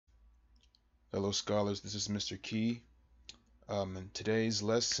Hello, scholars. This is Mr. Key. And today's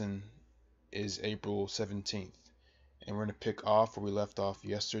lesson is April 17th. And we're going to pick off where we left off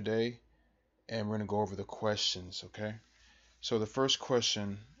yesterday. And we're going to go over the questions, okay? So the first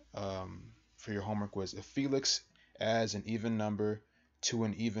question for your homework was, if Felix adds an even number to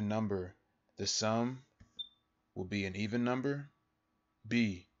an even number, the sum will be an even number.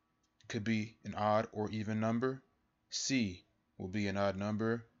 B, could be an odd or even number. C, will be an odd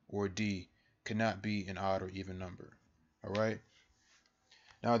number. Or D, cannot be an odd or even number. All right.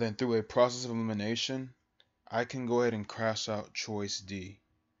 Now then, through a process of elimination, I can go ahead and cross out choice D.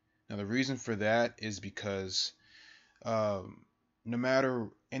 Now the reason for that is because no matter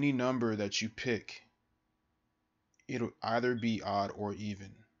any number that you pick, it'll either be odd or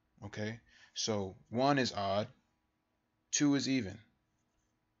even. Okay, so 1 is odd, 2 is even,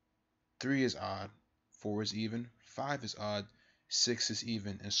 3 is odd, 4 is even, 5 is odd, 6 is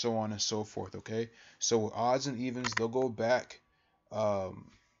even, and so on and so forth. Okay, so odds and evens, they'll go back. Um,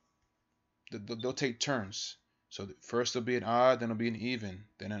 they'll take turns. So first there'll be an odd, then it'll be an even,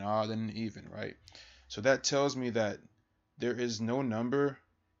 then an odd, then an even, right? So that tells me that there is no number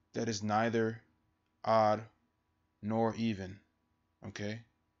that is neither odd nor even, okay?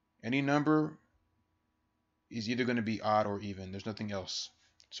 Any number is either going to be odd or even. There's nothing else.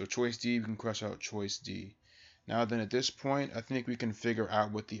 So choice D, we can cross out choice D. Now then, at this point, I think we can figure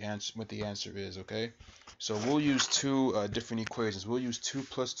out what the answer is, okay? So we'll use two different equations. We'll use 2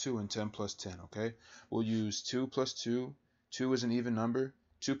 plus 2 and 10 plus 10, okay? We'll use 2 plus 2. 2 is an even number.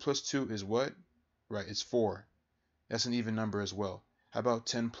 2 plus 2 is what? Right, it's 4. That's an even number as well. How about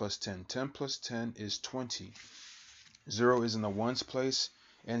 10 plus 10? 10 plus 10 is 20. 0 is in the ones place,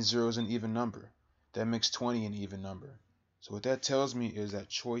 and 0 is an even number. That makes 20 an even number. So what that tells me is that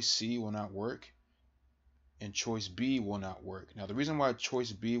choice C will not work, and choice B will not work. Now the reason why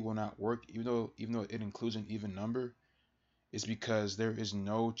choice B will not work, even though it includes an even number, is because there is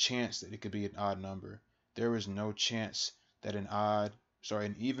no chance that it could be an odd number. There is no chance that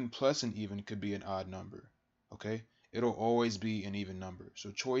an even plus an even could be an odd number. Okay? It'll always be an even number.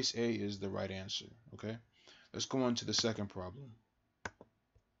 So choice A is the right answer. Okay? Let's go on to the second problem.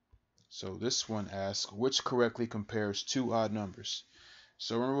 So this one asks, which correctly compares two odd numbers?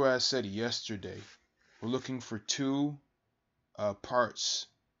 So remember what I said yesterday. We're looking for two parts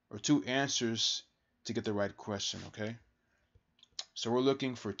or two answers to get the right question, okay? So we're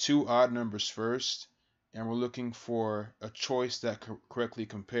looking for two odd numbers first, and we're looking for a choice that correctly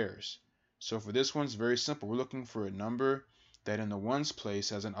compares. So for this one, it's very simple. We're looking for a number that in the ones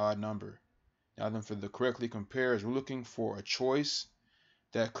place has an odd number. Now then, for the correctly compares, we're looking for a choice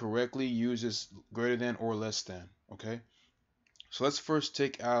that correctly uses greater than or less than, okay? So let's first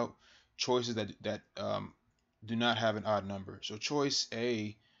take out choices that do not have an odd number. So choice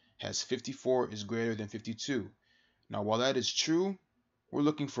A has 54 is greater than 52. Now while that is true, we're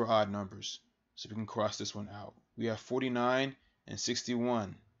looking for odd numbers. So we can cross this one out. We have 49 and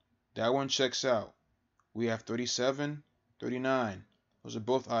 61. That one checks out. We have 37, 39. Those are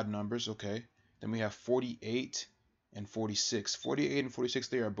both odd numbers, okay? Then we have 48 and 46. 48 and 46,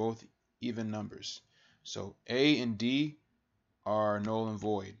 they are both even numbers. So A and D are null and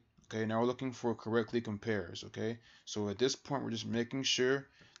void. Okay, now we're looking for correctly compares. Okay, so at this point, we're just making sure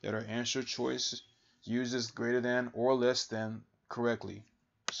that our answer choice uses greater than or less than correctly.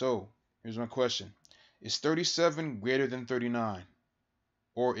 So here's my question: is 37 greater than 39,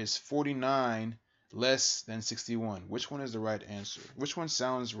 or is 49 less than 61? Which one is the right answer? Which one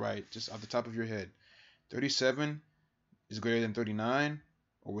sounds right just off the top of your head? 37 is greater than 39,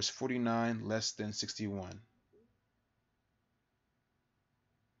 or was 49 less than 61?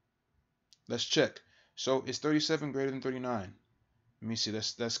 Let's check. So is 37 greater than 39? Let me see.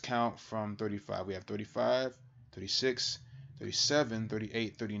 Let's count from 35. We have 35, 36, 37,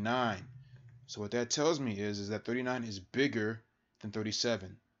 38, 39. So what that tells me is that 39 is bigger than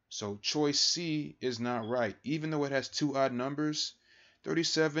 37. So choice C is not right. Even though it has two odd numbers,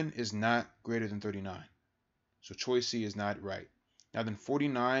 37 is not greater than 39. So choice C is not right. Now then,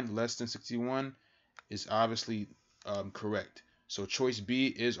 49 less than 61 is obviously correct. So choice B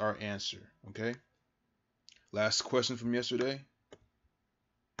is our answer, okay? Last question from yesterday.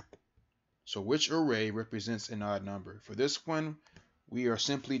 So which array represents an odd number? For this one, we are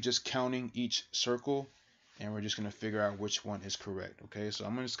simply just counting each circle, and we're just going to figure out which one is correct, okay? So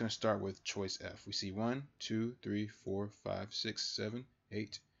I'm just going to start with choice F. We see 1, 2, 3, 4, 5, 6, 7,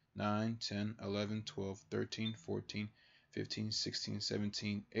 8, 9, 10, 11, 12, 13, 14, 15, 16,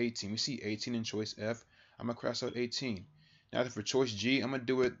 17, 18. We see 18 in choice F. I'm going to cross out 18. Now for choice G, I'm going to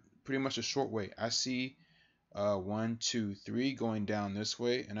do it pretty much a short way. I see 1, 2, 3 going down this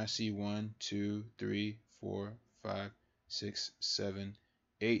way, and I see 1, 2, 3, 4, 5, 6, 7,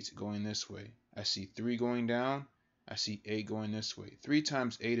 8 going this way. I see 3 going down. I see 8 going this way. 3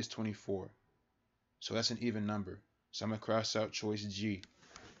 times 8 is 24. So that's an even number. So I'm going to cross out choice G.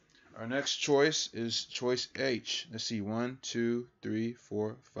 Our next choice is choice H. Let's see, 1, 2, 3,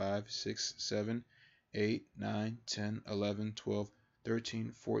 4, 5, 6, 7, 8, 9, 10, 11, 12,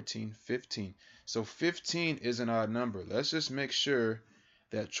 13, 14, 15. So 15 is an odd number. Let's just make sure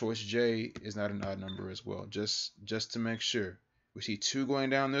that choice J is not an odd number as well, just to make sure. We see 2 going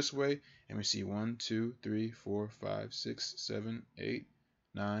down this way, and we see 1, 2, 3, 4, 5, 6, 7, 8,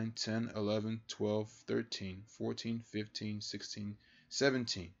 9, 10, 11, 12, 13, 14, 15, 16,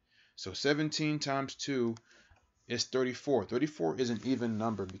 17. So 17 times 2 is 34. 34 is an even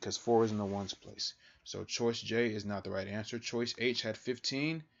number because 4 is in the ones place. So choice J is not the right answer. Choice H had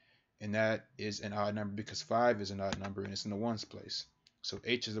 15, and that is an odd number because 5 is an odd number and it's in the ones place. So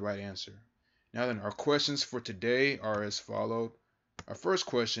H is the right answer. Now then, our questions for today are as followed. Our first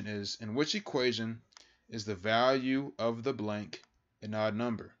question is, in which equation is the value of the blank an odd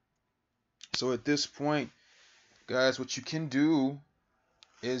number? So at this point, guys, what you can do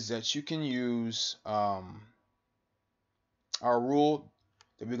is that you can use our rule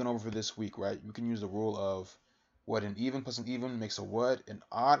that we're going over for this week, right? You can use the rule of what an even plus an even makes a what, an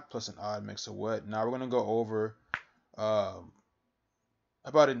odd plus an odd makes a what. Now we're going to go over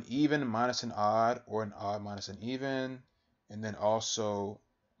about an even minus an odd or an odd minus an even, and then also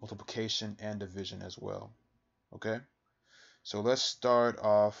multiplication and division as well. Okay, so let's start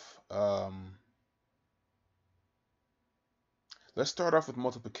off. Let's start off with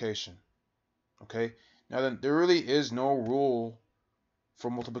multiplication. Okay, now then, there really is no rule for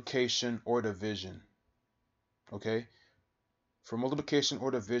multiplication or division. Okay, for multiplication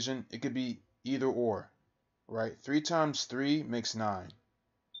or division, it could be either or, right? 3 times 3 makes 9,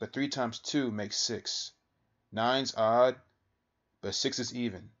 but 3 times 2 makes 6. 9's odd, but 6 is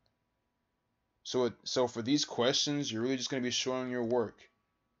even. So for these questions, you're really just going to be showing your work.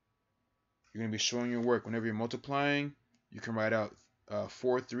 You're going to be showing your work. Whenever you're multiplying, you can write out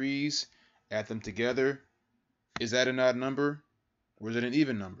 4 3's, add them together. Is that an odd number or is it an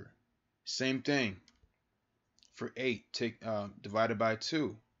even number? Same thing. For 8, divided by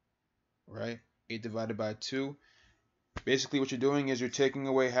 2, right? 8 divided by 2. Basically what you're doing is you're taking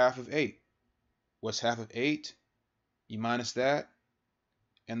away half of 8. What's half of 8? You minus that,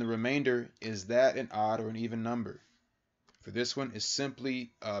 and the remainder, is that an odd or an even number? For this one, it's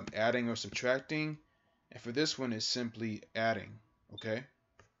simply adding or subtracting, and for this one, it's simply adding, okay?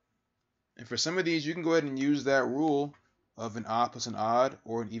 And for some of these, you can go ahead and use that rule of an odd plus an odd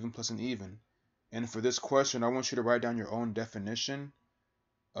or an even plus an even. And for this question, I want you to write down your own definition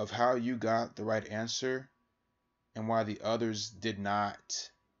of how you got the right answer and why the others did not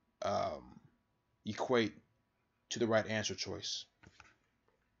equate to the right answer choice.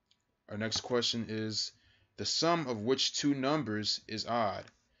 Our next question is, the sum of which two numbers is odd?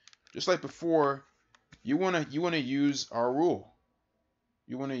 Just like before, you wanna use our rule.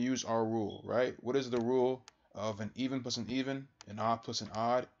 You want to use our rule, right? What is the rule of an even plus an even, an odd plus an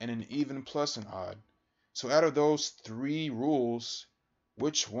odd, and an even plus an odd? So out of those 3 rules,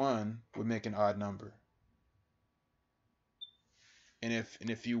 which one would make an odd number? And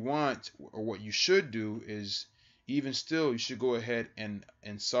if you want, or what you should do is, even still, you should go ahead and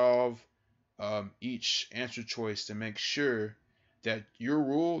solve each answer choice to make sure that your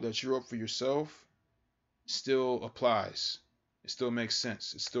rule that you wrote for yourself still applies. It still makes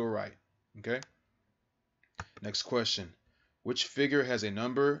sense. It's still right. Okay? Next question. Which figure has a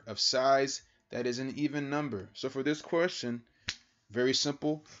number of size that is an even number? So for this question, very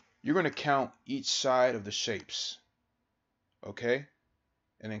simple. You're going to count each side of the shapes. Okay?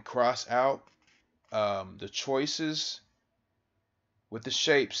 And then cross out the choices with the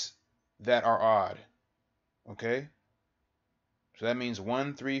shapes that are odd. Okay? So that means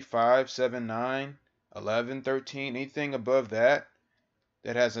 1, 3, 5, 7, 9, 11, 13, anything above that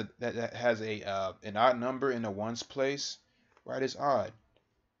has an odd number in the ones place, right, is odd.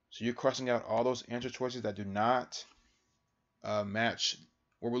 So you're crossing out all those answer choices that do not match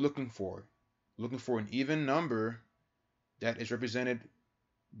what we're looking for. We're looking for an even number that is represented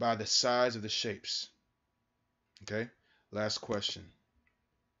by the size of the shapes. Okay, last question.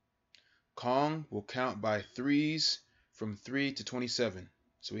 Kong will count by 3's from 3 to 27.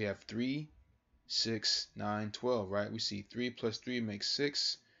 So we have 3, 6, 9, 12, right? We see 3 plus 3 makes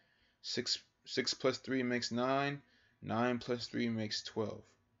 6. 6 plus 3 makes 9. 9 plus 3 makes 12.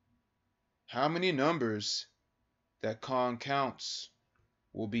 How many numbers that Kong counts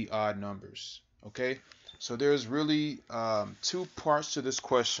will be odd numbers? Okay, So there's really two parts to this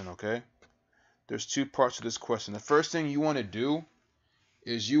question, okay? There's two parts to this question. The first thing you want to do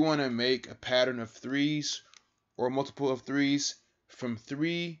is you want to make a pattern of threes or a multiple of threes from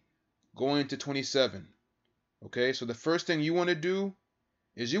 3 going to 27. Okay, so the first thing you want to do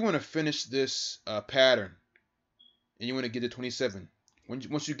is you want to finish this pattern and you want to get to 27.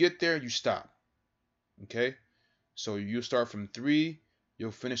 Once you get there, you stop. Okay, so you start from 3, you'll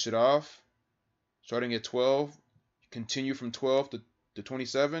finish it off starting at 12, continue from 12 to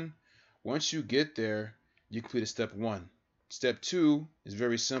 27. Once you get there, you complete step 1. Step 2 is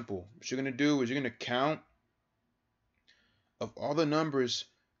very simple. What you're going to do is you're going to count of all the numbers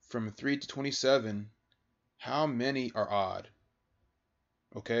from 3 to 27, how many are odd?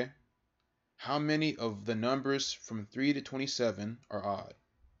 Okay? How many of the numbers from 3 to 27 are odd?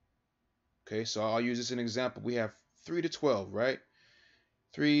 Okay, so I'll use this as an example. We have 3 to 12, right?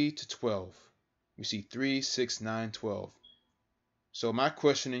 3 to 12. We see 3, 6, 9, 12. So my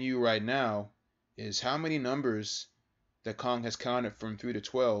question to you right now is how many numbers that Kong has counted from 3 to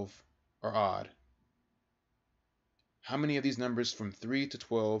 12 are odd? How many of these numbers from 3 to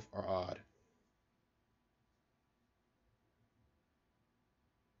 12 are odd?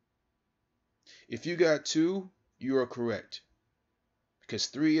 If you got 2, you are correct. Because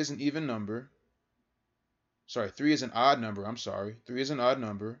 3 is an even number. Sorry, 3 is an odd number. I'm sorry. 3 is an odd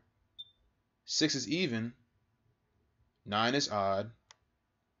number. 6 is even. 9 is odd.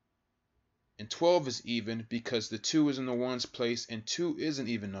 And 12 is even because the 2 is in the ones place and 2 is an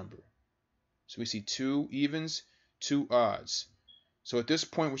even number. So we see 2 evens, 2 odds. So at this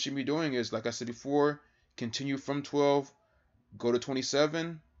point, what you should be doing is, like I said before, continue from 12, go to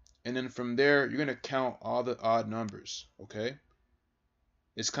 27, and then from there, you're going to count all the odd numbers, okay?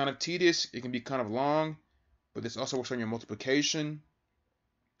 It's kind of tedious. It can be kind of long, but this also works on your multiplication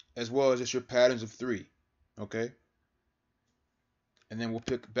as well as just your patterns of 3, okay? And then we'll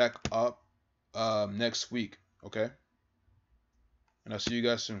pick back up next week, okay? And I'll see you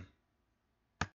guys soon.